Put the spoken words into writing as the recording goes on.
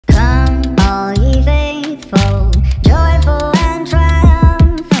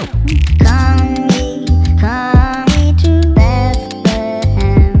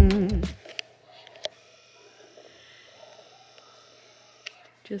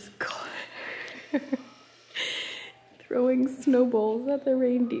just caught her throwing snowballs at the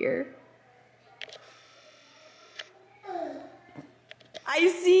reindeer. I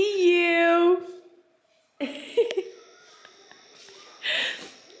see you.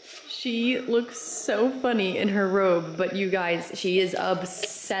 She looks so funny in her robe, but you guys, she is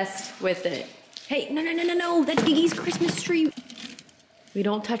obsessed with it. Hey, no, that's Giggy's Christmas tree. We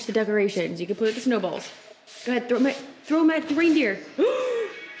don't touch the decorations. You can put it the snowballs. Go ahead, throw them at the reindeer.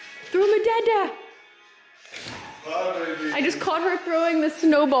 Throw them at Dada. I just caught her throwing the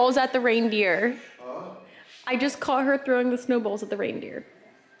snowballs at the reindeer. I just caught her throwing the snowballs at the reindeer.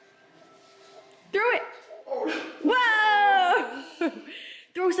 Throw it. Whoa!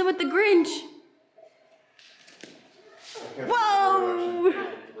 Throw some at the Grinch. Whoa!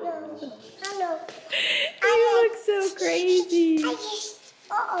 You look so crazy.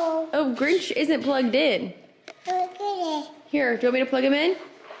 Oh, Grinch isn't plugged in. Here, do you want me to plug him in?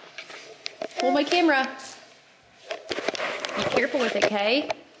 Hold my camera. Be careful with it, okay?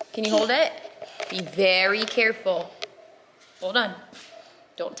 Can you hold it? Be very careful. Hold on.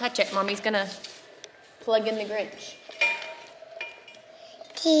 Don't touch it. Mommy's gonna plug in the Grinch.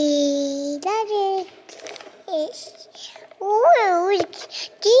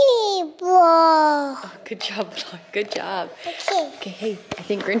 Oh, good job, vlog. Good job. Okay, hey, I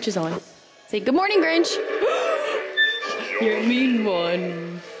think Grinch is on. Say good morning, Grinch. You're a mean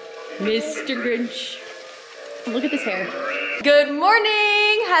one, Mr. Grinch. Look at this hair. Good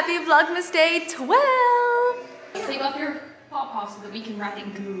morning. Happy Vlogmas Day 12. Save off your paw so that we can wrap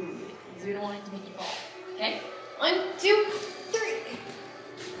it good. Because we don't want it to make you fall. Okay? 1, 2, 3.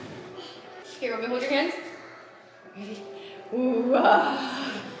 Here, want me to hold your hands? Okay. Ooh,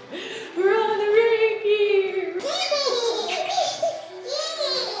 we're on the reindeer.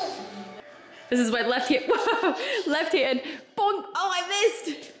 This is my left hand. Whoa, left hand. Boing. Oh, I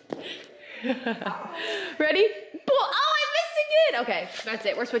missed. Ready? Oh, I missed again. Okay, that's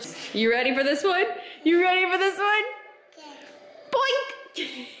it. We're switching. You ready for this one? You ready for this one? Boink.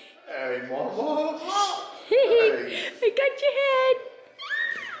 Hey, Mama. Hey. I got your head.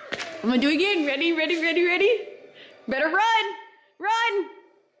 I'm gonna do it again. Ready? Better run.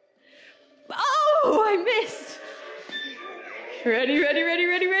 Oh, I missed. Ready?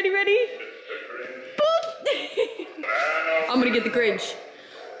 Boop. I'm gonna get the Grinch.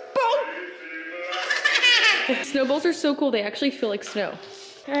 Boop. Snowballs are so cool. They actually feel like snow.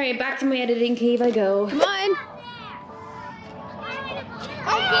 All right, back to my editing cave I go. Come on.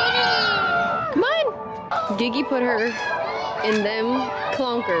 Come on. Giggy put her in them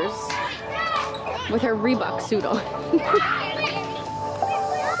clonkers with her Reebok suit on.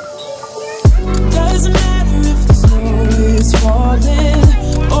 Doesn't matter if the snow is falling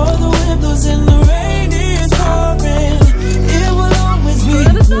or the windows in the rain is pouring. It will always be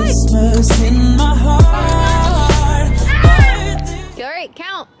Christmas in my heart. All right,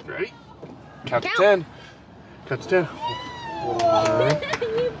 count. Ready? Count to 10. Count to 10.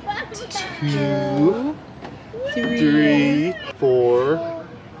 1, 2, 3, 4,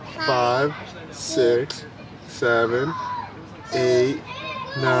 5, 6, 7, 8,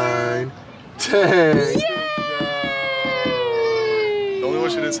 9, 10. Yay! The only one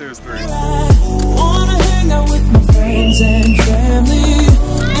she didn't say was 3. Wanna hang out with my friends and family,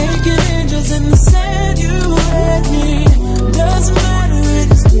 naked angels in the sand. You and me. Doesn't matter,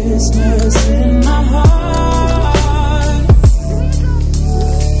 it's Christmas in my heart,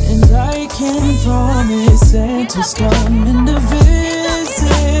 and I can promise Santa's coming to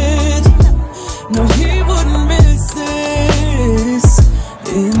visit. No, he wouldn't miss this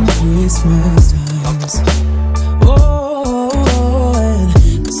in Christmas times. Oh, and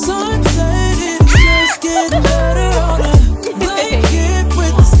the sunset is just getting better on a blanket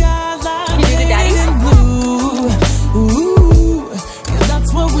with the skyline getting blue. Ooh, yeah,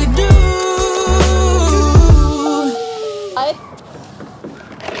 that's what we do.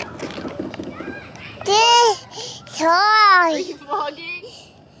 Are you vlogging?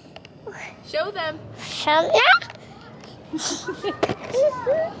 Show them.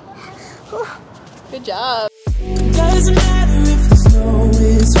 Good job. Doesn't matter if the snow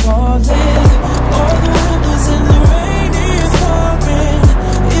is falling or the windows in the rain is pouring.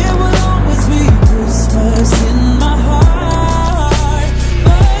 It will always be Christmas in my heart.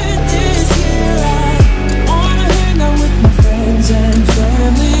 But this year I wanna hang out with my friends and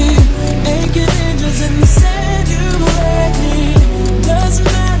family, naked angels in the sand. You and me. Doesn't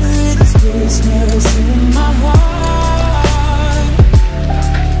matter, it's Christmas in my heart.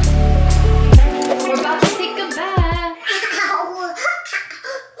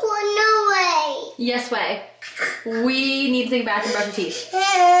 Yes, way. We need to take a bath and brush your teeth.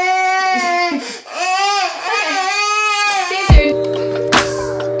 Okay. See you soon.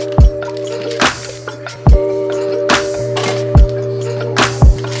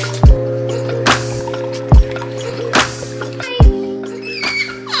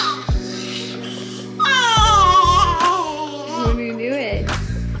 What are you doing?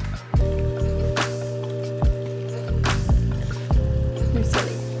 You're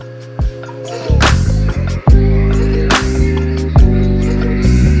silly.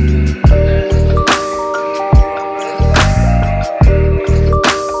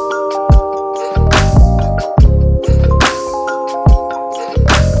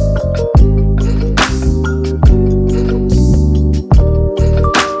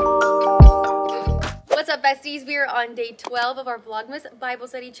 What's up, besties? We are on day 12 of our Vlogmas Bible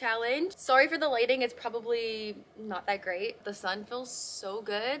Study Challenge. Sorry for the lighting, it's probably not that great. The sun feels so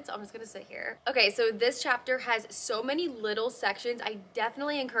good, so I'm just gonna sit here. Okay, so this chapter has so many little sections. I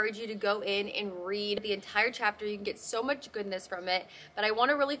definitely encourage you to go in and read the entire chapter. You can get so much goodness from it, but I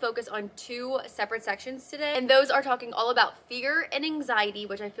wanna really focus on two separate sections today, and those are talking all about fear and anxiety,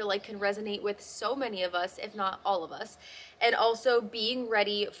 which I feel like can resonate with so many of us, if not all of us, and also being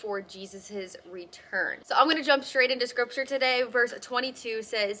ready for Jesus's return. So I'm gonna jump straight into scripture today. Verse 22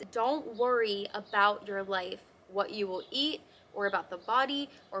 says, "Don't worry about your life, what you will eat, or about the body,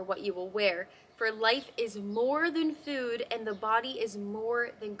 or what you will wear. For life is more than food, and the body is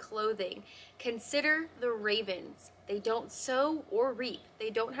more than clothing. Consider the ravens. They don't sow or reap. They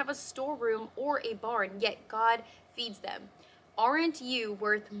don't have a storeroom or a barn, yet God feeds them. Aren't you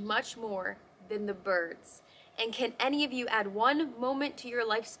worth much more than the birds? And can any of you add one moment to your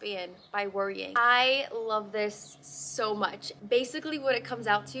lifespan by worrying?" I love this so much. Basically, what it comes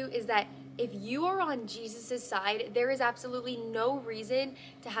out to is that if you are on Jesus's side, there is absolutely no reason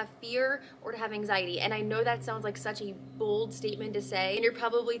to have fear or to have anxiety. And I know that sounds like such a bold statement to say. And you're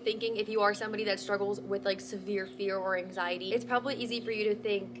probably thinking, if you are somebody that struggles with like severe fear or anxiety, it's probably easy for you to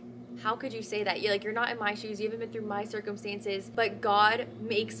think, how could you say that? You're not in my shoes, you haven't been through my circumstances, but God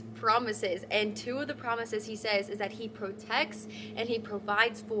makes promises. And two of the promises he says is that he protects and he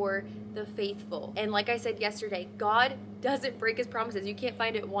provides for the faithful. And like I said yesterday, God doesn't break his promises. You can't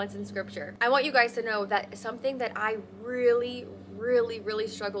find it once in scripture. I want you guys to know that something that I really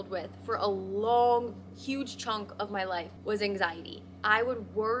struggled with for a long, huge chunk of my life was anxiety. I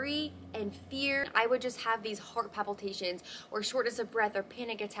would worry and fear. I would just have these heart palpitations or shortness of breath or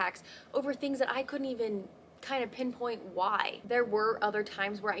panic attacks over things that I couldn't even kind of pinpoint why. There were other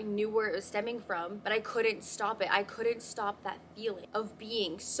times where I knew where it was stemming from, but I couldn't stop it. I couldn't stop that feeling of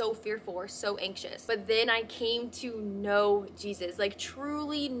being so fearful or so anxious. But then I came to know Jesus, like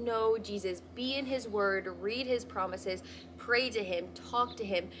truly know Jesus, be in his word, read his promises, pray to him, talk to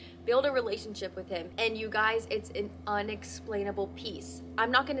him, build a relationship with him. And you guys, it's an unexplainable peace. I'm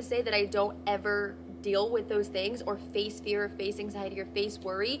not gonna say that I don't ever deal with those things or face fear or face anxiety or face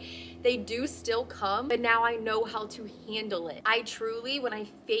worry. They do still come, but now I know how to handle it. I truly, when I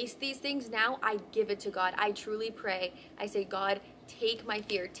face these things now, I give it to God. I truly pray. I say, God, take my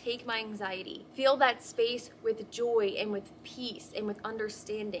fear, take my anxiety. Fill that space with joy and with peace and with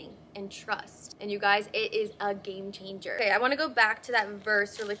understanding and trust. And you guys, it is a game changer. Okay, I want to go back to that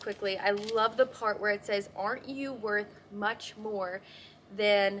verse really quickly. I love the part where it says, aren't you worth much more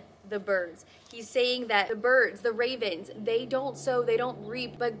than the birds? He's saying that the birds, the ravens, they don't sow, they don't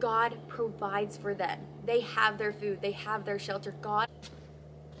reap, but God provides for them. They have their food, they have their shelter. God,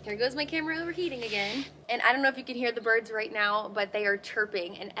 here goes my camera overheating again. And I don't know if you can hear the birds right now, but they are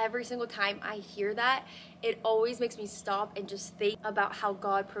chirping. And every single time I hear that, it always makes me stop and just think about how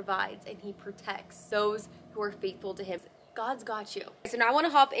God provides and he protects those who are faithful to him. God's got you. So now I want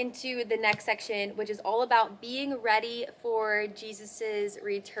to hop into the next section, which is all about being ready for Jesus's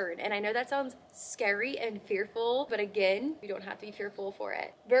return. And I know that sounds scary and fearful, but again, you don't have to be fearful for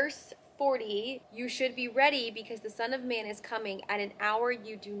it. Verse 40, you should be ready because the Son of Man is coming at an hour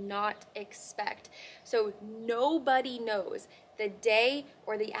you do not expect. So nobody knows the day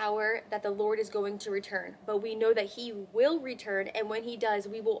or the hour that the Lord is going to return, but we know that he will return, and when he does,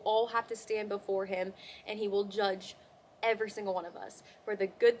 we will all have to stand before him and he will judge every single one of us for the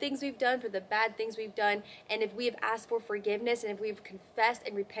good things we've done, for the bad things we've done. And if we have asked for forgiveness and if we've confessed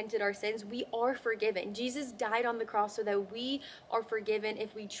and repented our sins, we are forgiven. Jesus died on the cross so that we are forgiven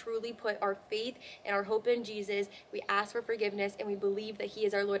if we truly put our faith and our hope in Jesus. We ask for forgiveness and we believe that he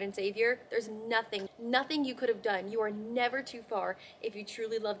is our Lord and Savior. There's nothing you could have done. You are never too far if you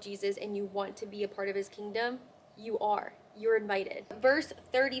truly love Jesus and you want to be a part of his kingdom. You are. you're invited. Verse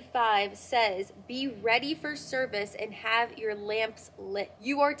 35 says, be ready for service and have your lamps lit.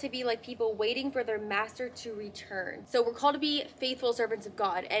 You are to be like people waiting for their master to return. So we're called to be faithful servants of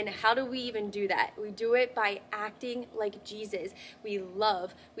God. And how do we even do that? We do it by acting like Jesus. We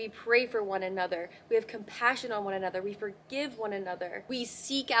love, we pray for one another, we have compassion on one another, we forgive one another, we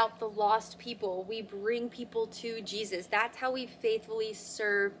seek out the lost people, we bring people to Jesus. That's how we faithfully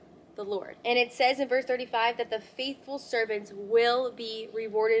serve the Lord. And it says in verse 35 that the faithful servants will be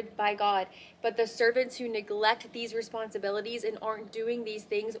rewarded by God, but the servants who neglect these responsibilities and aren't doing these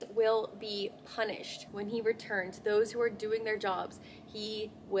things will be punished. When he returns, those who are doing their jobs,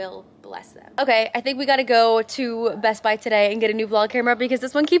 he will bless them. Okay, I think we gotta go to Best Buy today and get a new vlog camera because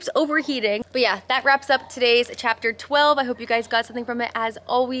this one keeps overheating. But yeah, that wraps up today's chapter 12. I hope you guys got something from it as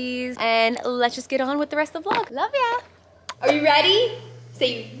always. And let's just get on with the rest of the vlog. Love ya. Are you ready?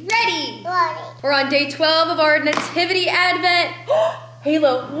 Say ready. Ready. We're on day 12 of our Nativity Advent.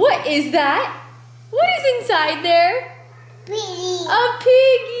 Halo, what is that? What is inside there? Piggy. A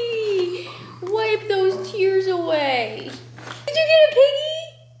piggy. Wipe those tears away. Did you get a piggy?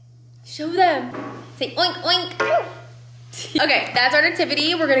 Show them. Say oink, oink. Okay, that's our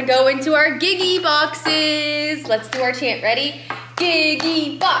nativity. We're gonna go into our Giggy boxes. Let's do our chant. Ready?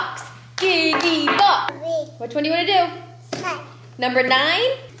 Giggy box. Giggy box. Which one do you want to do? Number 9?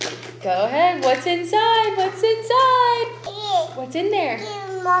 Go ahead. What's inside? What's inside? What's in there? Get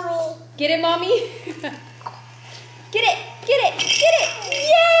it, Mommy. Get it, Mommy? Get it. Get it. Get it.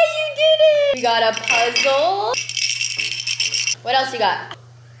 Yeah, you did it. We got a puzzle. What else you got?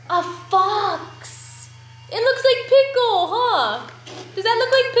 A fox. It looks like Pickle, huh? Does that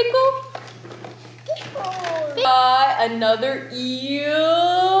look like Pickle? Another eel.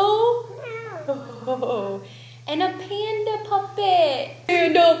 Oh. And a panda puppet.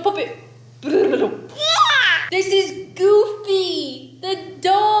 Panda puppet. Yeah! This is Goofy, the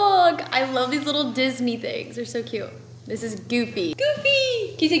dog. I love these little Disney things. They're so cute. This is Goofy.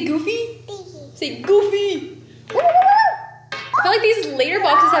 Goofy! Can you say Goofy? Piggy. Say Goofy. I feel like these later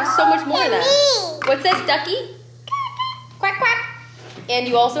boxes have so much more of them. What's this, Ducky? Quack, quack. And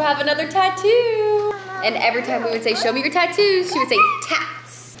you also have another tattoo. And every time we would say, show me your tattoos, she would say,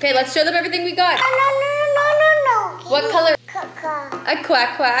 tats. Okay, let's show them everything we got. No. What color? Caca. A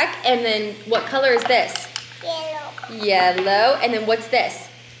quack quack. And then what color is this? Yellow. Yellow. And then what's this?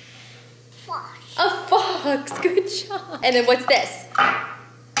 Fox. A fox. Good job. And then what's this?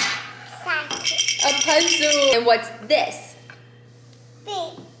 Sausage. A puzzle. And what's this?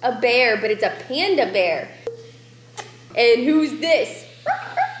 Big. A bear, but it's a panda bear. And who's this?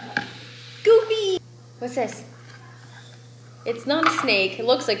 Goofy. What's this? It's not a snake. It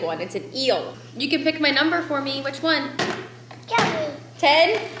looks like one. It's an eel. You can pick my number for me. Which one?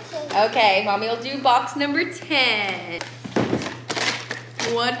 10? Okay, Mommy will do box number 10.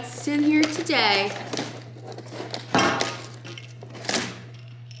 What's in here today?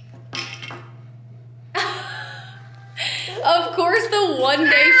 Of course, the one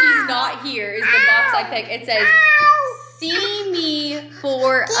day she's not here is the box I pick. It says, see me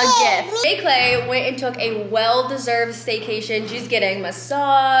for a gift. Nichole went and took a well-deserved staycation. She's getting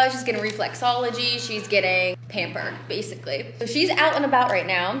massage, she's getting reflexology, she's getting pampered, basically. So she's out and about right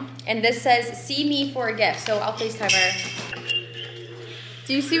now, and this says, see me for a gift. So I'll FaceTime her.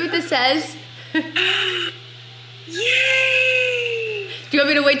 Do you see what this says? Yay! Do you want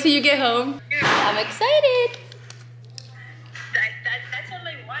me to wait till you get home? I'm excited.